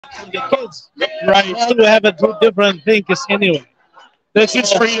the kids. Right. Well, we have a two different things anyway. This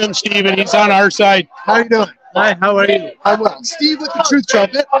is Freedom, Stephen. He's on our side. How you doing? Hi, how are you? I'm well. Steve with the Truth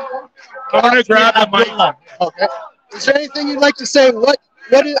Trumpet. I'm going to grab the mic. Abdullah. Okay. Is there anything you'd like to say? What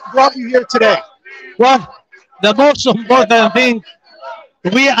brought you here today? Well, the most important thing,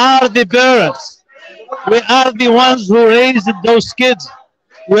 we are the parents. We are the ones who raised those kids.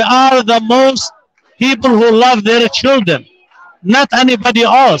 We are the most people who love their children, not anybody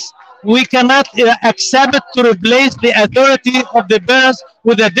else. We cannot accept it to replace the authority of the parents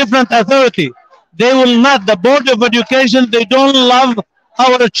with a different authority. They will not. The Board of Education, they don't love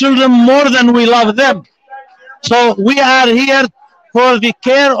our children more than we love them. So we are here for the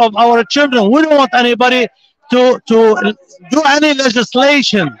care of our children. We don't want anybody to do any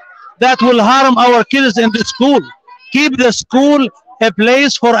legislation that will harm our kids in the school. Keep the school a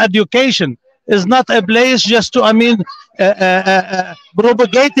place for education. It's not a place just to,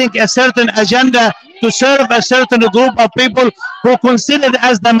 propagating a certain agenda to serve a certain group of people who considered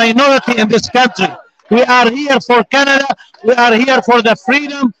as the minority in this country. We are here for Canada. We are here for the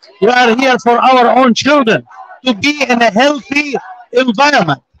freedom. We are here for our own children to be in a healthy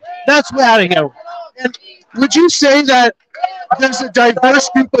environment. That's why we are here. And would you say that there's a diverse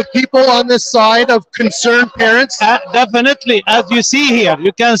group of people on this side of concerned parents? Definitely. As you see here,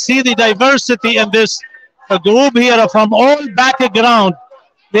 you can see the diversity in this group here from all background.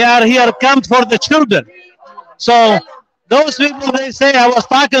 They are here come for the children. So those people, they say, I was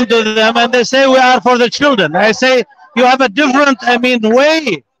talking to them and they say we are for the children. I say you have a different,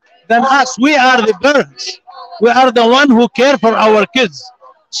 way than us. We are the parents. We are the one who care for our kids.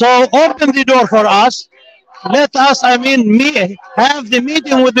 So open the door for us. Let us, have the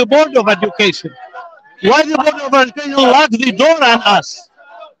meeting with the Board of Education. Why the Board of Education lock the door on us?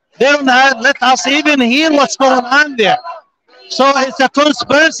 They don't let us even hear what's going on there. So it's a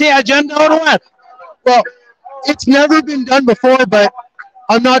conspiracy agenda or what? Well, it's never been done before, but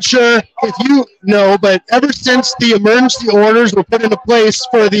I'm not sure if you know, but ever since the emergency orders were put into place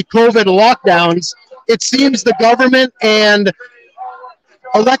for the COVID lockdowns, it seems the government and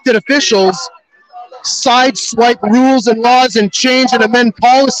elected officials sideswipe rules and laws and change and amend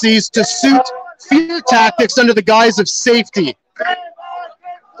policies to suit fear tactics under the guise of safety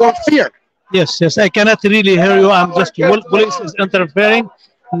or fear. Yes, I cannot really hear you. I'm just, police is interfering.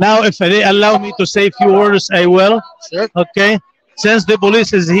 Now, if they allow me to say a few words, I will. Sure. Okay. Since the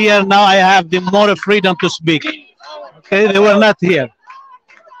police is here, now I have the more freedom to speak. Okay, they were not here.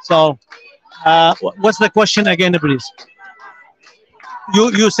 So, what's the question again, please?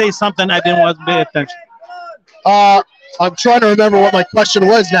 You say something I didn't want to pay attention. I'm trying to remember what my question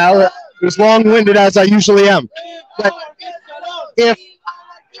was now. It was long-winded as I usually am. But if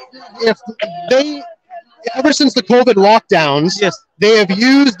they, ever since the COVID lockdowns, yes, they have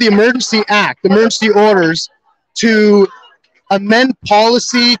used the Emergency Act, emergency orders, to amend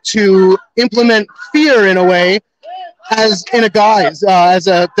policy to implement fear in a way, as in a guise, as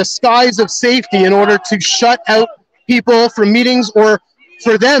a disguise of safety in order to shut out people from meetings or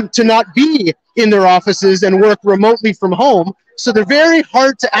for them to not be in their offices and work remotely from home. So they're very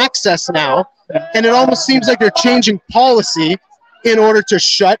hard to access now. And it almost seems like they're changing policy in order to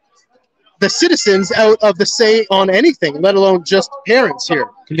shut the citizens out of the say on anything, let alone just parents here.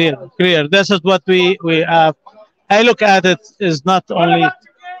 Clear. This is what we have. I look at it is not only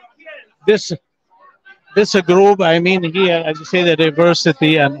this group, here, as you say, the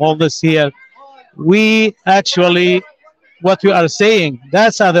diversity and all this here. We actually, what we are saying,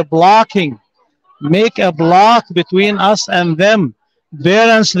 that's the blocking. Make a block between us and them.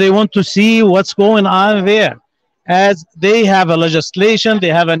 Parents, they want to see what's going on there. As they have a legislation, they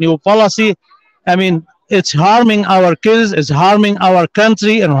have a new policy. It's harming our kids, it's harming our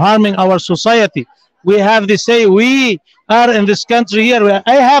country, and harming our society. We have to say, we are in this country here.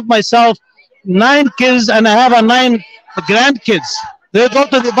 I have myself 9 kids and I have 9 grandkids. They go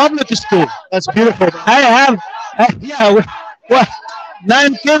to the public school. That's beautiful. I have,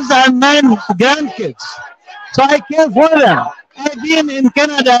 9 kids and 9 grandkids. So I care for them. I've been in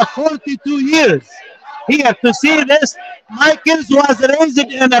Canada 42 years. Here to see this, my kids was raised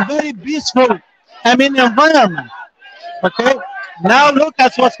in a very peaceful, environment. Okay? Now look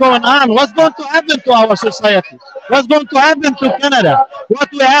at what's going on. What's going to happen to our society? What's going to happen to Canada?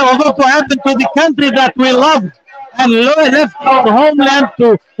 What's going to happen to the country that we love and left our homeland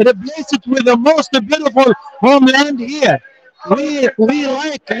to replace it with the most beautiful homeland here? We're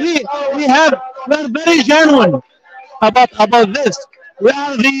very genuine about this. We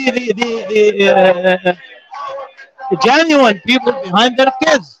are the genuine people behind their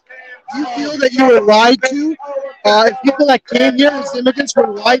kids. Do you feel that you were lied to People that came here as immigrants were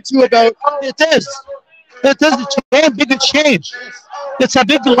lied to about. It is. It is a big change. It's a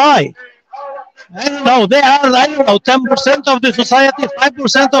big lie. I don't know. They are, I don't know, 10% of the society,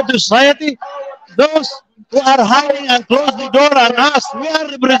 5% of the society. Those who are hiding and close the door on us,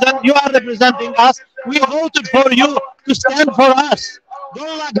 you are representing us. We voted for you to stand for us.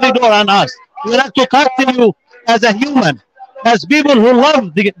 Don't lock the door on us. We like to talk to you as a human, as people who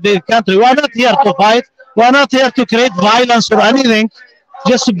love the country. We are not here to fight. We are not here to create violence or anything.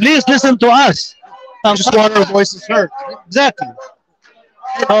 Just please listen to us. We just want our voices heard. Exactly.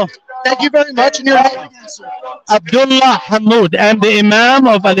 Oh. Thank you very much. And your name again, sir? Abdullah Hamoud. I'm the Imam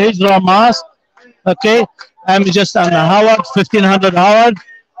of Al Hijra Mosque. Okay. I'm just on Howard, 1500 Howard.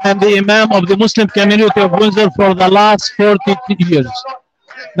 I'm the Imam of the Muslim community of Windsor for the last 40 years.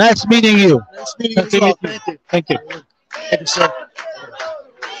 Nice meeting you. Nice meeting you as well. Thank you. Thank you. Thank you, sir.